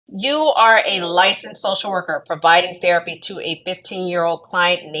You are a licensed social worker providing therapy to a 15-year-old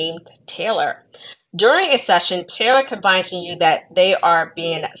client named Taylor. During a session, Taylor confides to you that they are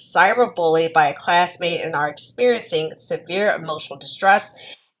being cyberbullied by a classmate and are experiencing severe emotional distress.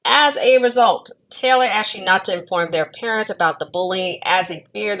 As a result, Taylor asks you not to inform their parents about the bullying as they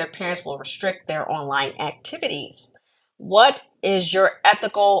fear their parents will restrict their online activities. What is your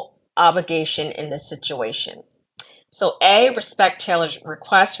ethical obligation in this situation? So A, respect Taylor's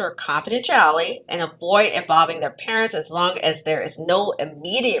request for confidentiality and avoid involving their parents as long as there is no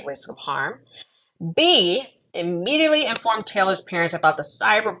immediate risk of harm. B, immediately inform Taylor's parents about the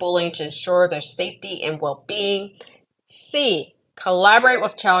cyberbullying to ensure their safety and well-being. C, collaborate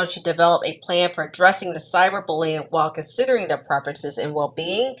with Taylor to develop a plan for addressing the cyberbullying while considering their preferences and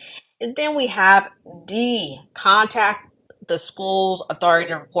well-being. And then we have D, contact the school's authority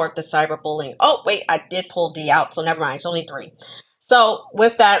to report the cyberbullying. Oh, wait, I did pull D out, so never mind. It's only 3. So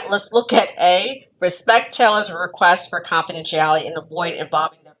with that, let's look at A, respect Taylor's request for confidentiality and avoid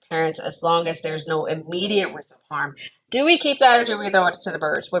involving their parents as long as there's no immediate risk of harm. Do we keep that or do we throw it to the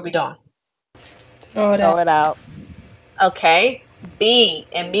birds? What are we doing? Throw it Throw out. it out. Okay. B,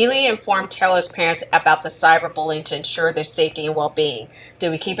 immediately inform Taylor's parents about the cyberbullying to ensure their safety and well-being.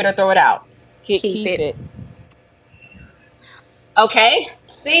 Do we keep it or throw it out? Keep it. Okay.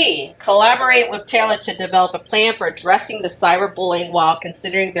 C, collaborate with Taylor to develop a plan for addressing the cyberbullying while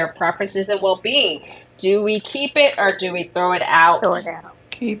considering their preferences and well-being. Do we keep it or do we throw it out? Throw it out.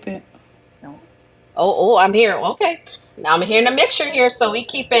 Keep it. Oh, I'm here. Okay. Now I'm hearing a mixture here. So we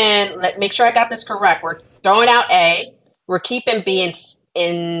keeping, make sure I got this correct. We're throwing out A. We're keeping B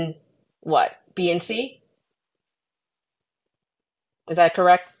in what? B and C? Is that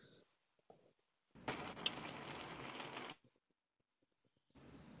correct?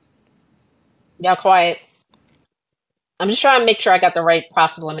 Y'all quiet. I'm just trying to make sure I got the right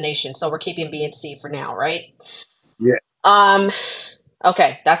process elimination. So we're keeping B and C for now, right? Yeah.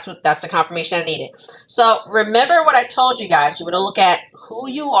 Okay, that's the confirmation I needed. So remember what I told you guys. You want to look at who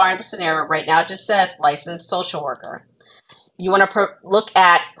you are in the scenario. Right now it just says licensed social worker. You want to look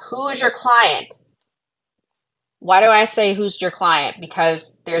at who is your client. Why do I say who's your client?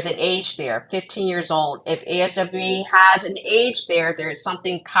 Because there's an age there, 15 years old. If ASWB has an age there, there's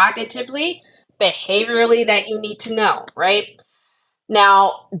something cognitively, behaviorally that you need to know, right?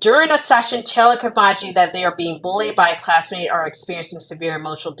 Now, during a session, Taylor confides you that they are being bullied by a classmate or experiencing severe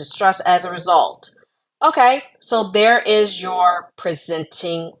emotional distress as a result. Okay, so there is your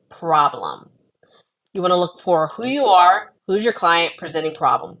presenting problem. You want to look for who you are, who's your client, presenting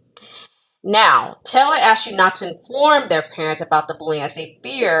problem. Now, Taylor asks you not to inform their parents about the bullying as they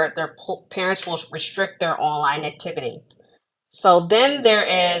fear their parents will restrict their online activity. So then there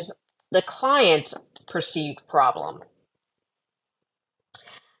is the client's perceived problem.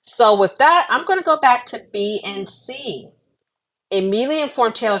 So with that, I'm going to go back to B and C. Immediately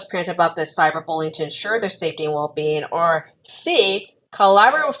inform Taylor's parents about this cyberbullying to ensure their safety and well-being. Or C,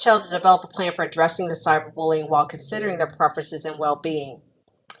 collaborate with Taylor to develop a plan for addressing the cyberbullying while considering their preferences and well-being.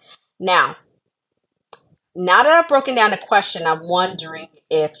 Now that I've broken down the question, I'm wondering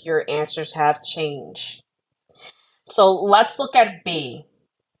if your answers have changed. So let's look at B.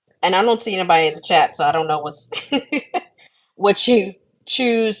 And I don't see anybody in the chat, so I don't know what's what you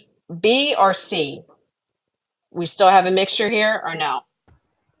choose, B or C. We still have a mixture here or no?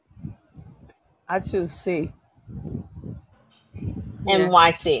 I choose C. And Yes.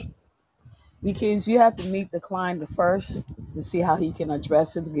 why C? Because you have to meet the client first to see how he can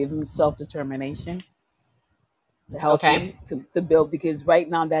address it, to give him self determination, to help Okay. him to build. Because right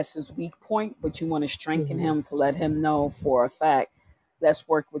now that's his weak point, but you want to strengthen Mm-hmm. him to let him know for a fact. Let's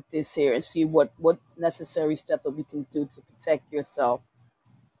work with this here and see what necessary steps that we can do to protect yourself.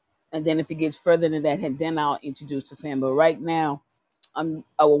 And then if it gets further than that, then I'll introduce the family. But right now,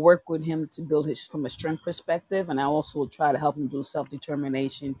 I will work with him to build his from a strength perspective, and I also will try to help him do self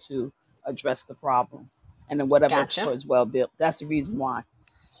determination to address the problem, and then whatever Gotcha. for his well built. That's the reason why.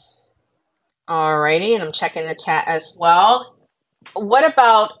 Alrighty, and I'm checking the chat as well. What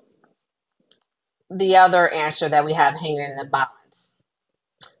about the other answer that we have hanging in the balance?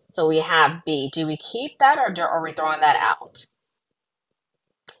 So we have B. Do we keep that or are we throwing that out?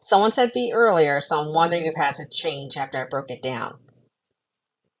 Someone said B earlier, so I'm wondering if it has a change after I broke it down.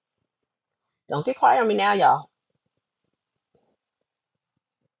 Don't get quiet on me now, y'all.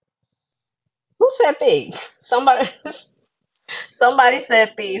 Who said B? Somebody somebody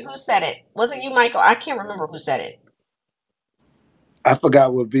said B. Who said it? Was it you, Michael? I can't remember who said it. I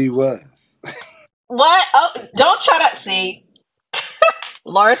forgot what B was. What? Oh, don't try to see.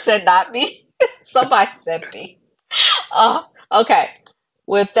 Laura said not B. Somebody said B. Okay.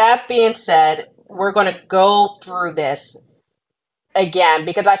 With that being said, we're going to go through this again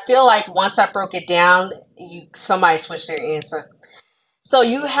because I feel like once I broke it down, somebody switched their answer. So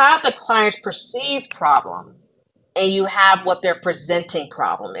you have the client's perceived problem and you have what their presenting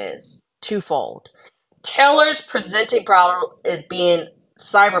problem is. Twofold. Taylor's presenting problem is being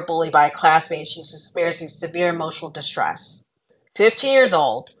cyberbullied by a classmate. She's experiencing severe emotional distress. 15 years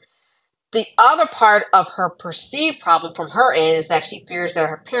old. The other part of her perceived problem from her end is that she fears that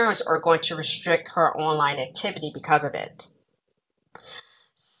her parents are going to restrict her online activity because of it.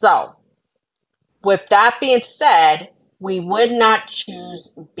 So, with that being said, we would not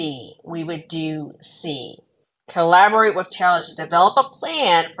choose B. We would do C. Collaborate with Taylor to develop a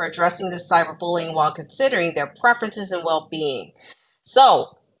plan for addressing the cyberbullying while considering their preferences and well-being. So,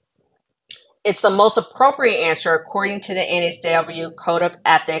 it's the most appropriate answer according to the ASWB Code of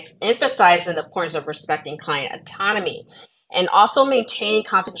Ethics, emphasizing the importance of respecting client autonomy and also maintaining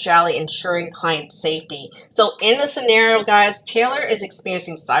confidentiality, ensuring client safety. So in the scenario, guys, Taylor is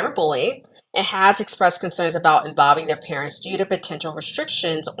experiencing cyberbullying and has expressed concerns about involving their parents due to potential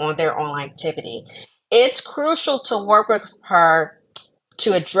restrictions on their online activity. It's crucial to work with her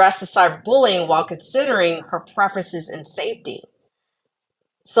to address the cyberbullying while considering her preferences and safety.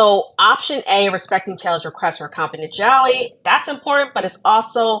 So option A, respecting Taylor's request for confidentiality, that's important, but it's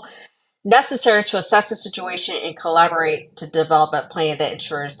also necessary to assess the situation and collaborate to develop a plan that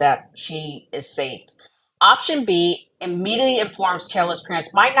ensures that she is safe. Option B, immediately informs Taylor's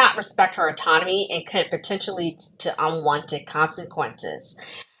parents might not respect her autonomy and could potentially lead to unwanted consequences.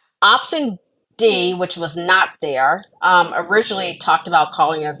 Option D, which was not there, originally talked about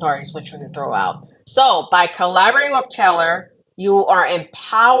calling the authorities, which we can throw out. So, by collaborating with Taylor, you are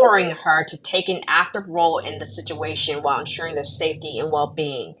empowering her to take an active role in the situation while ensuring their safety and well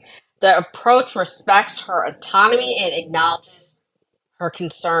being. The approach respects her autonomy and acknowledges her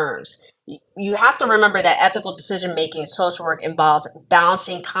concerns. You have to remember that ethical decision making in social work involves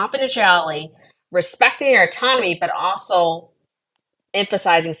balancing confidentiality, respecting their autonomy, but also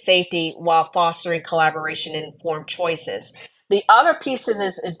emphasizing safety while fostering collaboration and informed choices. The other piece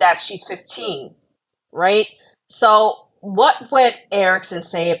is that she's 15, right? So, what would Erickson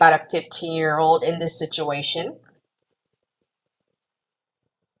say about a 15-year-old in this situation?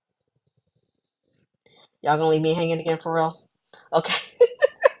 Y'all gonna leave me hanging again for real? Okay.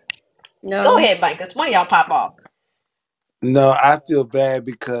 Go No. ahead, Mike, because one of y'all pop off. No, I feel bad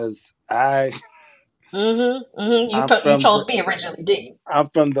because You I'm you from chose the B originally, didn't you? I'm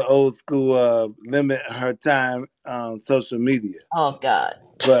from the old school limit her time on social media. Oh God.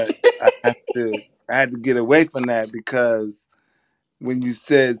 But I had to get away from that because when you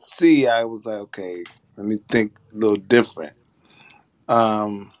said C, I was like, okay, let me think a little different.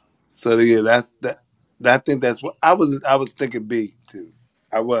 Um, so yeah, that's that. I think that's what I was. I was thinking B too.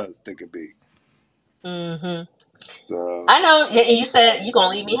 I was thinking B. Mm-hmm. So I know. You said you gonna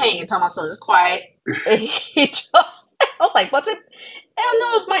leave me hanging. Talking about so it's quiet. And he just, I was like, what's it? Hell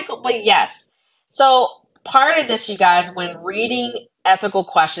no, it's Michael. But yes. So part of this, you guys, when reading ethical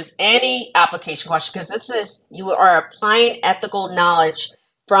questions, any application question, because this is you are applying ethical knowledge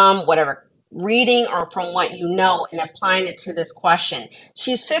from whatever reading or from what you know and applying it to this question.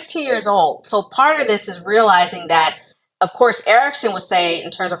 She's 15 years old. So part of this is realizing that of course, Erickson would say,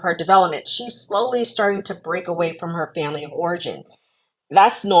 in terms of her development, she's slowly starting to break away from her family of origin.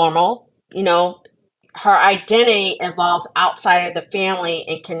 That's normal. You know, her identity evolves outside of the family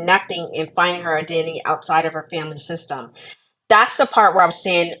and connecting and finding her identity outside of her family system. That's the part where I'm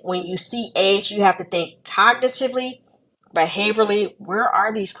saying when you see age, you have to think cognitively, behaviorally, where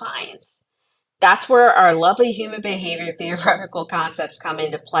are these clients? That's where our lovely human behavior theoretical concepts come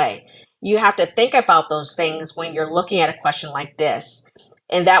into play. You have to think about those things when you're looking at a question like this.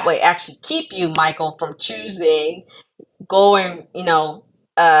 And that way actually keep you, Michael, from choosing going,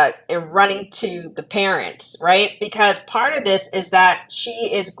 and running to the parents, right? Because part of this is that she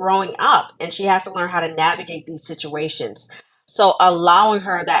is growing up and she has to learn how to navigate these situations. So allowing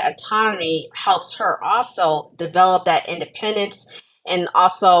her that autonomy helps her also develop that independence and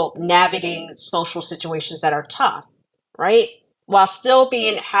also navigating social situations that are tough, right? While still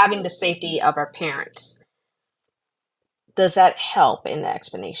being having the safety of her parents. Does that help in the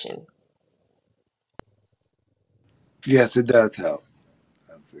explanation? yes, it does help.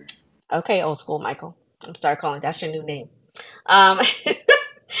 Let's see. Okay, old school Michael. I'm start calling that's your new name. Um,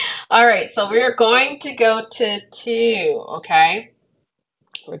 all right, so we're going to go to two, okay?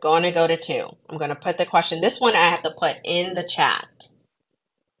 We're going to go to two. I'm going to put the question. This one I have to put in the chat.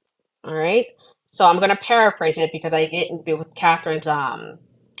 All right. So I'm going to paraphrase it because I didn't do with Catherine's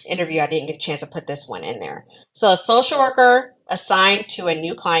interview. I didn't get a chance to put this one in there. So a social worker assigned to a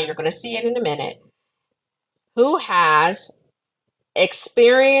new client, you're going to see it in a minute, who has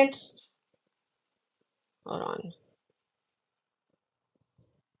experienced, hold on,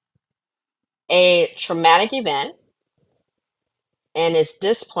 a traumatic event and is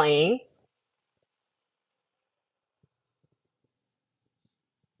displaying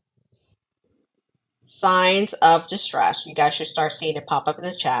signs of distress. You guys should start seeing it pop up in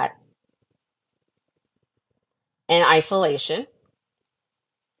the chat. And isolation.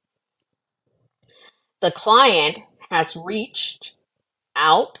 The client has reached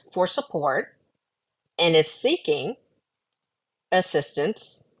out for support and is seeking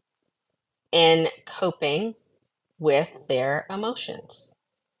assistance in coping with their emotions.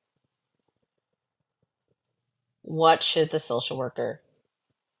 What should the social worker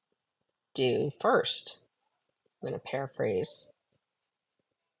do first? I'm going to paraphrase.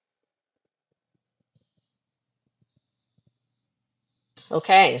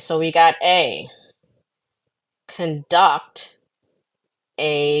 Okay, so we got A, conduct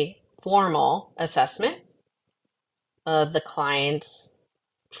a formal assessment of the client's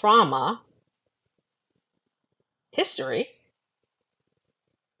trauma history.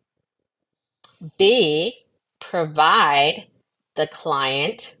 B, provide the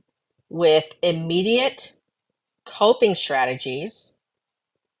client with immediate coping strategies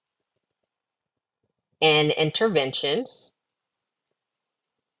and interventions.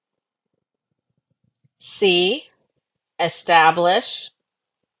 C, establish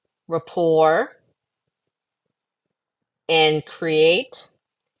rapport and create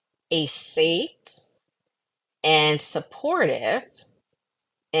a safe and supportive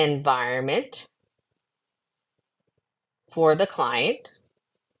environment for the client.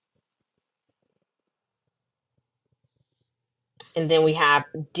 And then we have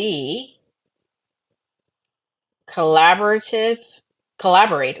D, collaborate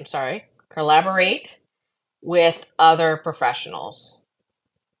with other professionals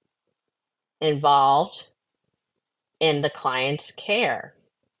involved in the client's care.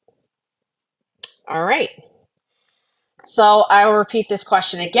 All right. So I will repeat this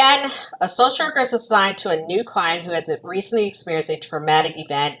question again. A social worker is assigned to a new client who has recently experienced a traumatic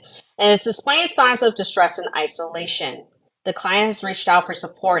event and is displaying signs of distress and isolation. The client has reached out for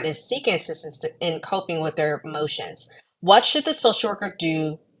support and is seeking assistance in coping with their emotions. What should the social worker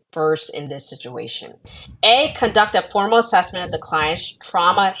do first in this situation? A, conduct a formal assessment of the client's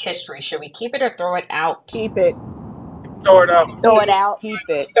trauma history. Should we keep it or throw it out? Keep it. Throw it out. Throw it out. Keep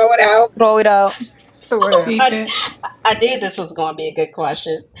it. Throw it out. Throw it out. Throw it out. Keep it. I knew this was going to be a good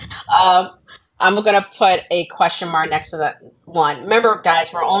question. I'm going to put a question mark next to that one. Remember,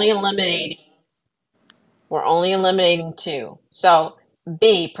 guys, we're only eliminating two. So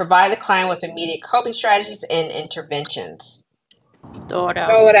B, provide the client with immediate coping strategies and interventions. Throw it out.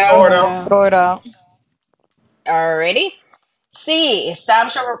 Throw it out. Throw it out. Alrighty. C,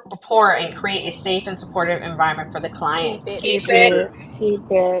 establish a rapport and create a safe and supportive environment for the client. Keep it.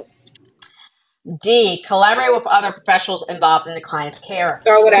 Keep it. D, collaborate with other professionals involved in the client's care.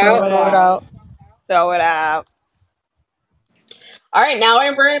 Throw it out. Throw it out. Throw it out. All right, now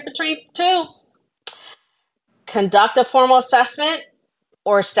we're in between two. Conduct a formal assessment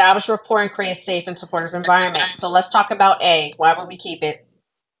or establish a rapport and create a safe and supportive environment. So let's talk about A. Why would we keep it?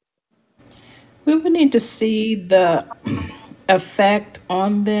 We would need to see the effect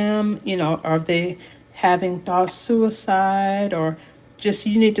on them. You know, are they having thoughts of suicide, or just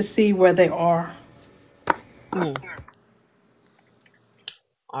you need to see where they are.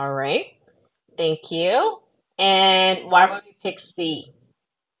 All right. Thank you. And why would we pick C?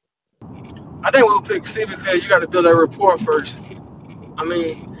 I think we'll pick C because you got to build that rapport first. I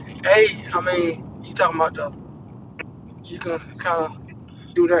mean, you talking about you can kind of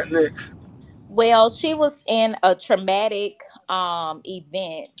do that next. Well, she was in a traumatic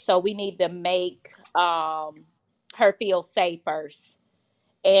event, so we need to make her feel safe first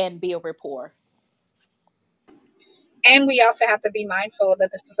and build rapport. And we also have to be mindful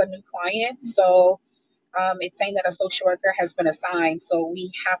that this is a new client. So it's saying that a social worker has been assigned. So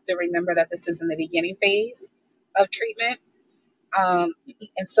we have to remember that this is in the beginning phase of treatment. And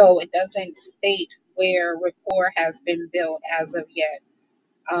so it doesn't state where rapport has been built as of yet.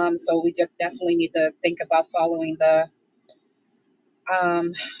 So we just definitely need to think about following the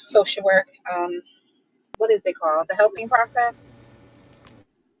social work, what is it called? The helping process?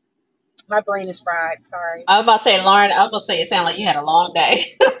 My brain is fried, sorry. I was about to say, Lauren, it sounded like you had a long day.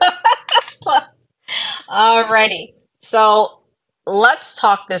 Alrighty. So let's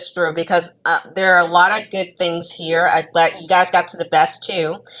talk this through because there are a lot of good things here. I bet you guys got to the best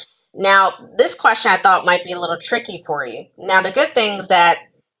too. Now, this question I thought might be a little tricky for you. Now, the good thing is that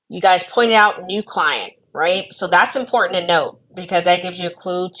you guys pointed out new client, right? So that's important to note because that gives you a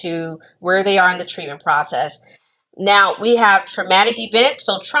clue to where they are in the treatment process. Now, we have traumatic event,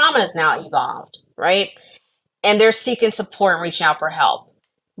 so trauma is now evolved, right? And they're seeking support and reaching out for help.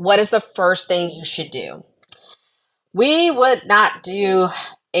 What is the first thing you should do? We would not do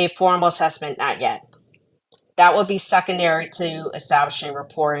a formal assessment, not yet. That would be secondary to establishing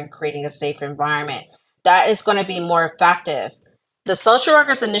rapport and creating a safe environment. That is going to be more effective. The social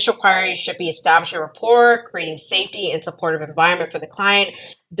worker's initial priority should be establishing rapport, creating safety and supportive environment for the client.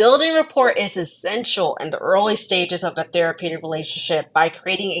 Building rapport is essential in the early stages of a therapeutic relationship. By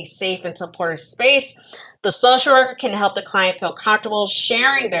creating a safe and supportive space, the social worker can help the client feel comfortable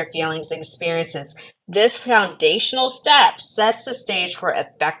sharing their feelings and experiences. This foundational step sets the stage for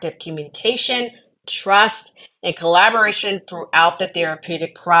effective communication, trust, and collaboration throughout the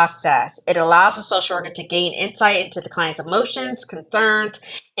therapeutic process. It allows the social worker to gain insight into the client's emotions, concerns,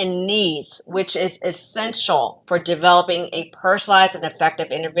 and needs, which is essential for developing a personalized and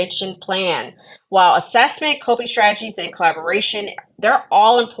effective intervention plan. While assessment, coping strategies, and collaboration, they're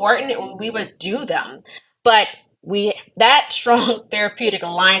all important and we would do them. But that strong therapeutic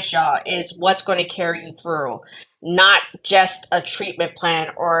alliance, y'all, is what's going to carry you through, not just a treatment plan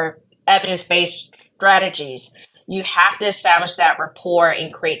or evidence-based strategies. You have to establish that rapport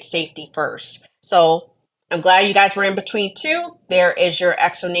and create safety first. So I'm glad you guys were in between two. There is your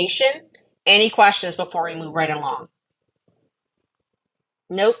explanation. Any questions before we move right along?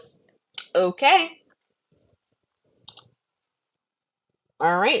 Nope. Okay.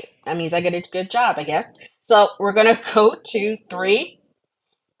 All right. That means I did a good job, I guess. So we're going to go to 3.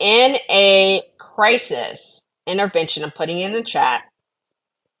 In a crisis, intervention, I'm putting it in the chat.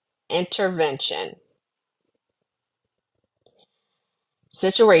 Intervention.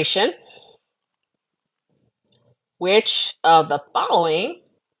 Situation. Which of the following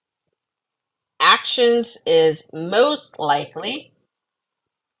actions is most likely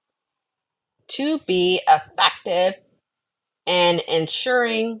to be effective in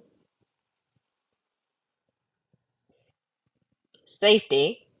ensuring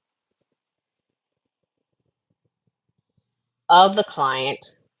safety of the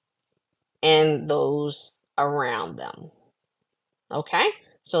client and those around them? Okay,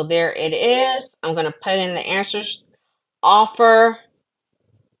 so there it is. I'm going to put in the answers. Offer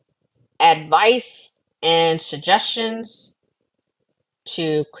advice and suggestions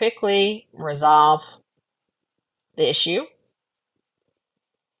to quickly resolve the issue.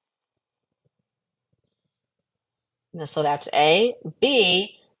 So that's A.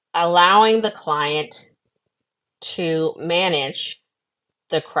 B, allowing the client to manage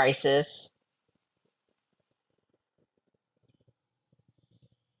the crisis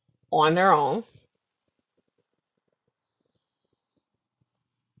on their own.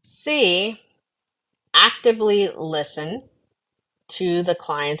 C, actively listen to the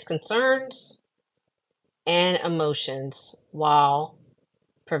client's concerns and emotions while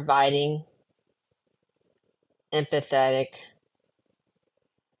providing empathetic,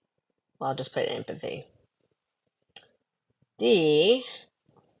 well, I'll just put empathy. D,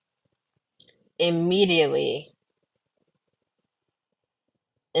 immediately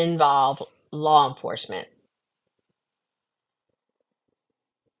involve law enforcement.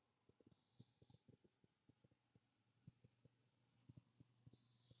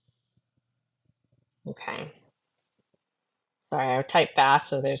 Okay. Sorry, I typed fast,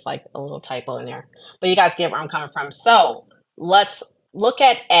 so there's like a little typo in there. But you guys get where I'm coming from. So let's look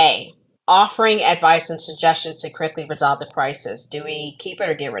at A, offering advice and suggestions to quickly resolve the crisis. Do we keep it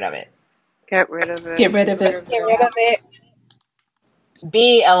or get rid of it? Get rid of it. Get rid of it. Get rid of it.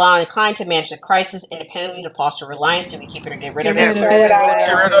 B, allowing the client to manage the crisis independently to foster reliance. Do we keep it or get rid of Get it? rid of Throw it it. out.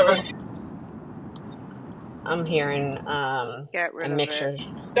 Get rid of it. I'm hearing Get a rid of mixture. it.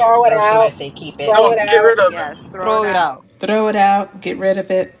 Throw it Heard somebody out. say keep it. Throw No, it get rid out. of Yes, it. throw it out. Throw it out. Get rid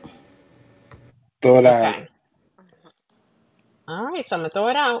of it. Throw it out. Okay. All right, so I'm gonna throw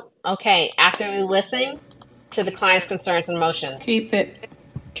it out. Okay, actively listening to the client's concerns and emotions. Keep it.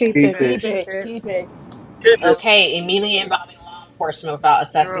 Keep Keep it. it. Keep it. Keep it. Keep it. Okay, immediately involving law enforcement without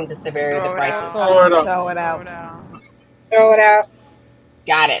assessing the severity of the Throw it crisis. out. Throw it out. Throw it Throw out. it out. Throw it out.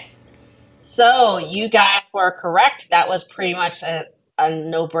 Got it. So you guys were correct. That was pretty much a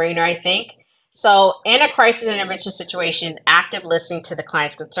no-brainer, I think. So in a crisis intervention situation, active listening to the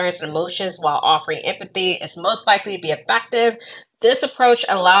client's concerns and emotions while offering empathy is most likely to be effective. This approach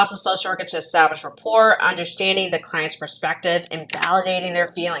allows the social worker to establish rapport, understanding the client's perspective, and validating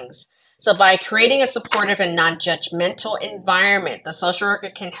their feelings. So by creating a supportive and non-judgmental environment, the social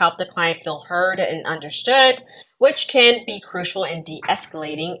worker can help the client feel heard and understood, which can be crucial in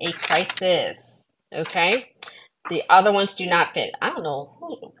de-escalating a crisis. Okay? The other ones do not fit. I don't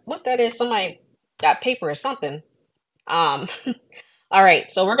know what that is. Somebody got paper or something. All right,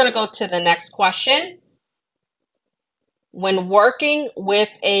 so we're going to go to the next question. When working with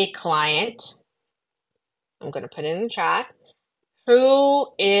a client, I'm going to put it in the chat. Who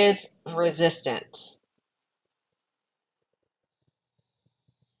is resistant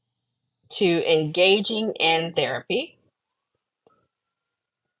to engaging in therapy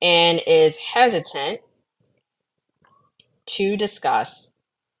and is hesitant to discuss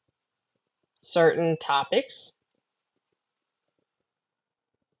certain topics?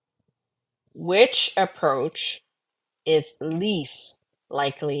 Which approach is least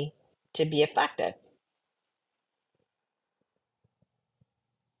likely to be effective?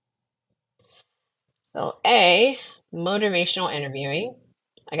 So A, motivational interviewing.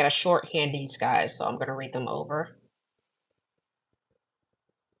 I got to shorthand these guys, so I'm going to read them over.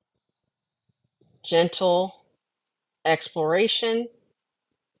 Gentle exploration.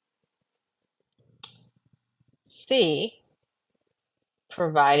 C,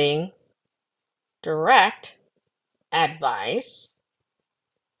 providing direct advice.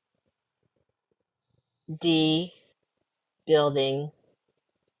 D, building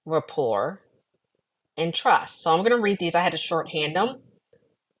rapport and trust. So I'm going to read these. I had to shorthand them.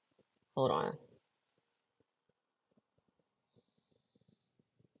 Hold on.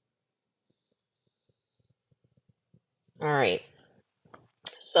 All right.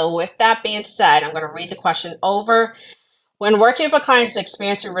 So with that being said, I'm going to read the question over. When working with a client who's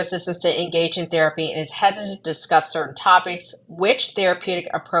experiencing resistance to engage in therapy and is hesitant to discuss certain topics, which therapeutic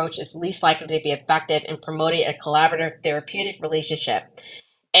approach is least likely to be effective in promoting a collaborative therapeutic relationship?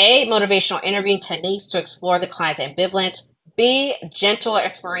 A, motivational interviewing techniques to explore the client's ambivalence. B, gentle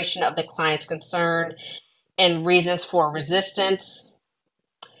exploration of the client's concern and reasons for resistance.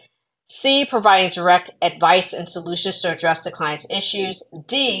 C, providing direct advice and solutions to address the client's issues.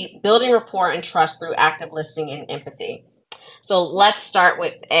 D, building rapport and trust through active listening and empathy. So let's start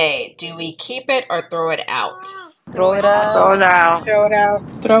with A. Do we keep it or throw it out? Throw it Throw it out. out. Throw it out.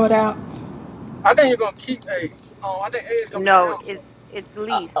 Throw it out. I think you're gonna keep A. I think A is gonna be the No, answer. it's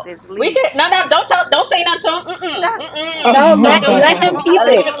least. It's We least. can no, don't say nothing to him. No, Don't do it. let him keep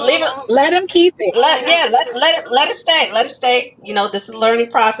Leave it. it, leave it. Let him keep it. Let it stay. Let it stay. You know, this is a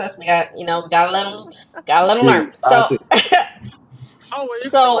learning process. We got, we gotta let them learn. Dude, I think Oh, well,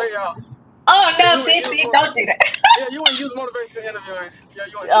 you can do So, A out. oh Cause no, you ain't use don't do that. yeah, you ain't use motivation interviewing. Yeah,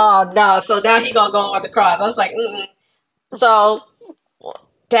 you ain't do it. Oh no, so now he gonna go on the cross. I was like, So,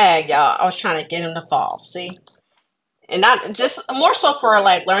 dang y'all, I was trying to get him to fall. See, and not just more so for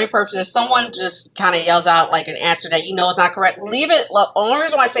like learning purposes. If someone just kind of yells out like an answer that you know is not correct, leave it. Look, only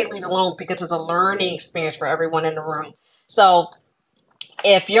reason why I say leave it alone because it's a learning experience for everyone in the room. So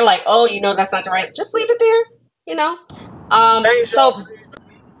if you're like, oh, you know that's not the right, just leave it there. You know. Thanks, y'all.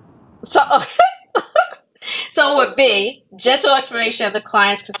 So so it would be gentle explanation of the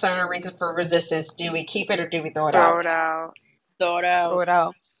client's concern or reason for resistance. Do we keep it or do we throw it Throw out? it out. Throw it Throw out. it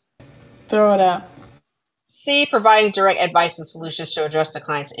out. Throw it out. C, providing direct advice and solutions to address the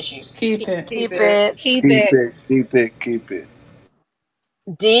client's issues. Keep it. Keep Keep it. it. Keep keep it. it, keep it, keep it.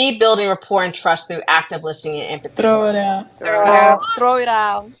 D, building rapport and trust through active listening and empathy. Throw it out. Throw Throw it it out. out. Throw it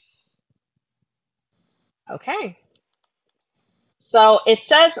out. Okay. So it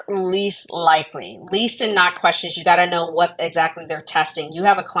says least likely, least and not questions. You got to know what exactly they're testing. You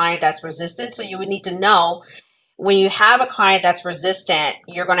have a client that's resistant, so you would need to know when you have a client that's resistant,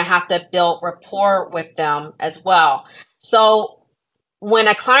 you're going to have to build rapport with them as well. So when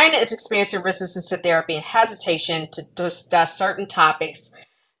a client is experiencing resistance to therapy and hesitation to discuss certain topics,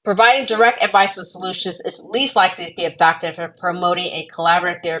 providing direct advice and solutions is least likely to be effective in promoting a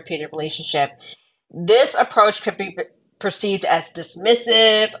collaborative therapeutic relationship. This approach could be perceived as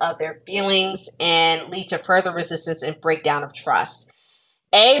dismissive of their feelings and lead to further resistance and breakdown of trust.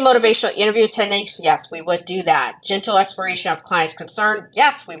 A, motivational interview techniques, yes, we would do that. Gentle exploration of clients' concern,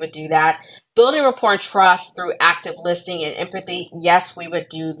 yes, we would do that. Building rapport and trust through active listening and empathy, yes, we would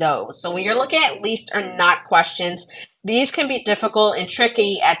do those. So when you're looking at least or not questions, these can be difficult and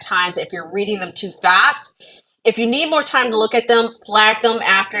tricky at times if you're reading them too fast. If you need more time to look at them, flag them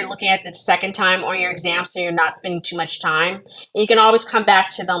after looking at the second time on your exam so you're not spending too much time. And you can always come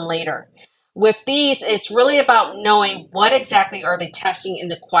back to them later. With these, it's really about knowing what exactly are they testing in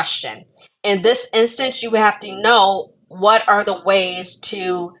the question. In this instance, you have to know what are the ways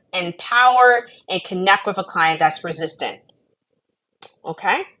to empower and connect with a client that's resistant.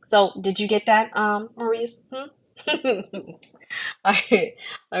 Okay, so did you get that, Maurice? All right,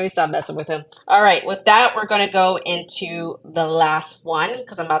 let me stop messing with him. All right, with that, we're going to go into the last one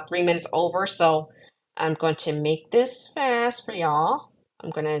because I'm about 3 minutes over. So I'm going to make this fast for y'all.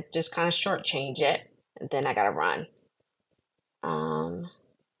 I'm going to just kind of shortchange it, and then I got to run.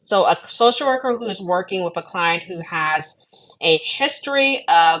 So a social worker who is working with a client who has a history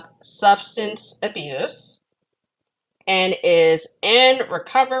of substance abuse and is in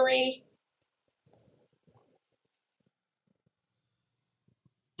recovery.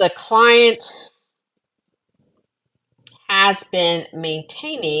 The client has been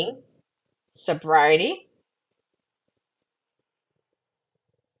maintaining sobriety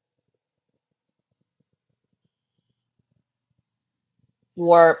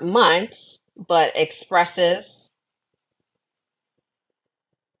for months, but expresses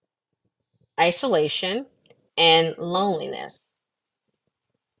isolation and loneliness.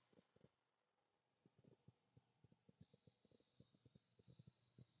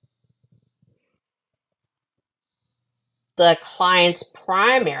 The client's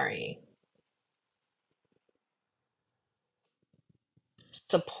primary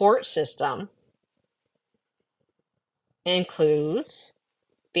support system includes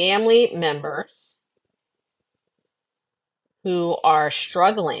family members who are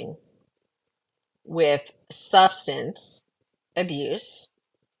struggling with substance abuse,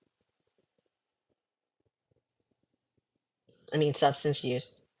 substance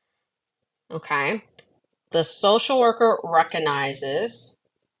use. Okay. The social worker recognizes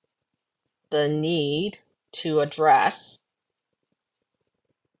the need to address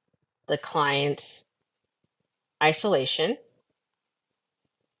the client's isolation.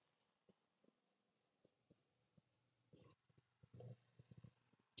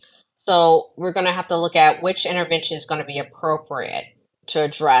 So we're going to have to look at which intervention is going to be appropriate to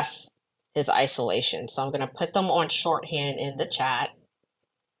address his isolation. So I'm going to put them on shorthand in the chat.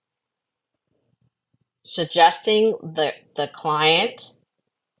 Suggesting the client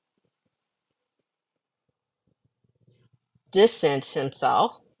distance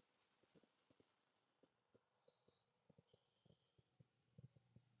himself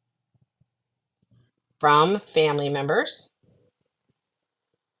from family members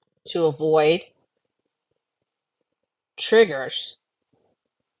to avoid triggers.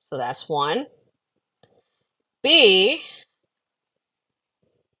 So that's one. B,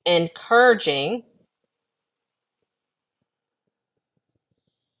 encouraging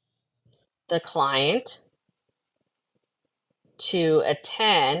the client to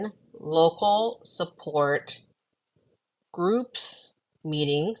attend local support groups,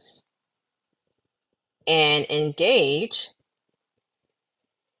 meetings, and engage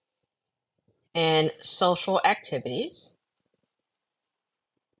in social activities.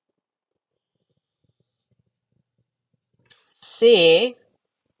 C,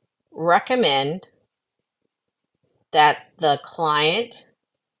 recommend that the client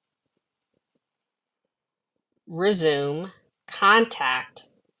resume contact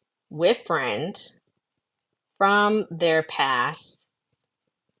with friends from their past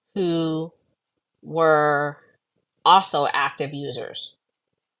who were also active users.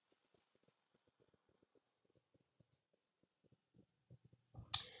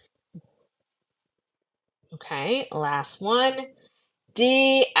 Okay, last one.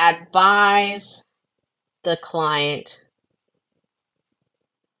 D, advise the client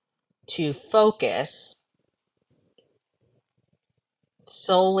to focus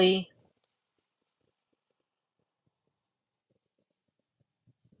solely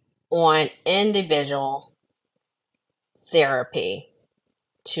on individual therapy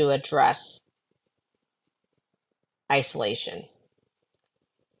to address isolation.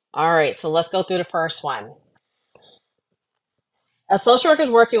 All right, so let's go through the first one. A social worker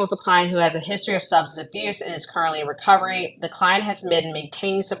is working with a client who has a history of substance abuse and is currently in recovery. The client has been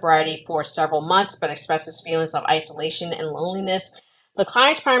maintaining sobriety for several months but expresses feelings of isolation and loneliness. The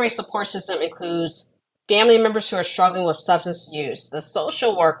client's primary support system includes family members who are struggling with substance use. The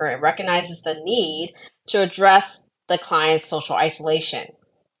social worker recognizes the need to address the client's social isolation.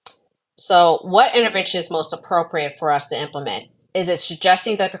 So, what intervention is most appropriate for us to implement? Is it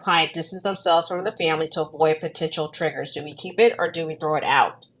suggesting that the client distance themselves from the family to avoid potential triggers? Do we keep it or do we throw it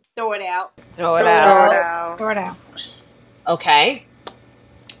out? Throw it out. Throw it Throw it out. Throw it out. out. Throw it out. Okay.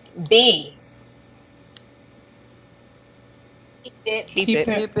 B, Keep it. Keep Keep it.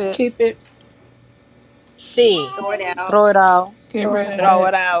 it. Keep it. Keep it. C, Throw it out. Throw it out. Get Throw rid it of out. Throw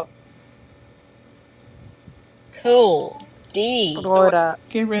it it. out. cool. D, Throw it out.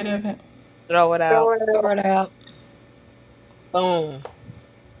 Get rid of it. Throw it Throw out. it out. Throw it out. Boom.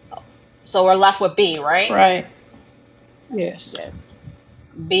 So we're left with B, right? Right. Yes. Yes.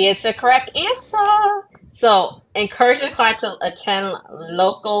 B is the correct answer. So, encourage the client to attend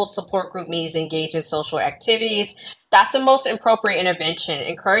local support group meetings, engage in social activities. That's the most appropriate intervention.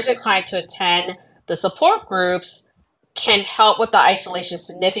 Encourage the client to attend the support groups can help with the isolation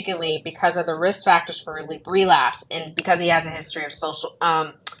significantly because of the risk factors for relapse and because he has a history of social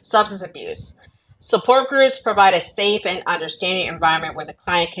substance abuse. Support groups provide a safe and understanding environment where the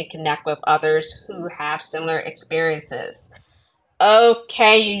client can connect with others who have similar experiences.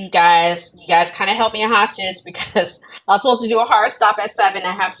 Okay, you guys kind of helped me hostage because I was supposed to do a hard stop at 7.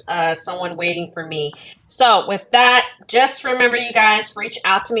 I have someone waiting for me. So with that, just remember, you guys, reach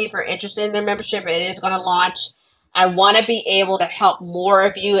out to me if you're interested in the membership. It is going to launch. I want to be able to help more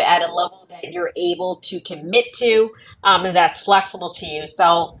of you at a level that you're able to commit to, and that's flexible to you.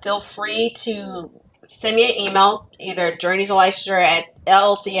 So feel free to send me an email, either journeytolicensure at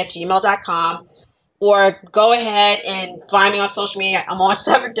llc@gmail.com, or go ahead and find me on social media. I'm on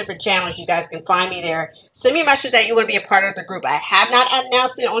 7 different channels. You guys can find me there. Send me a message that you want to be a part of the group. I have not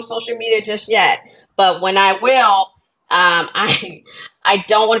announced it on social media just yet, but when I will, I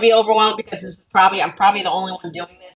don't want to be overwhelmed because I'm probably the only one doing this.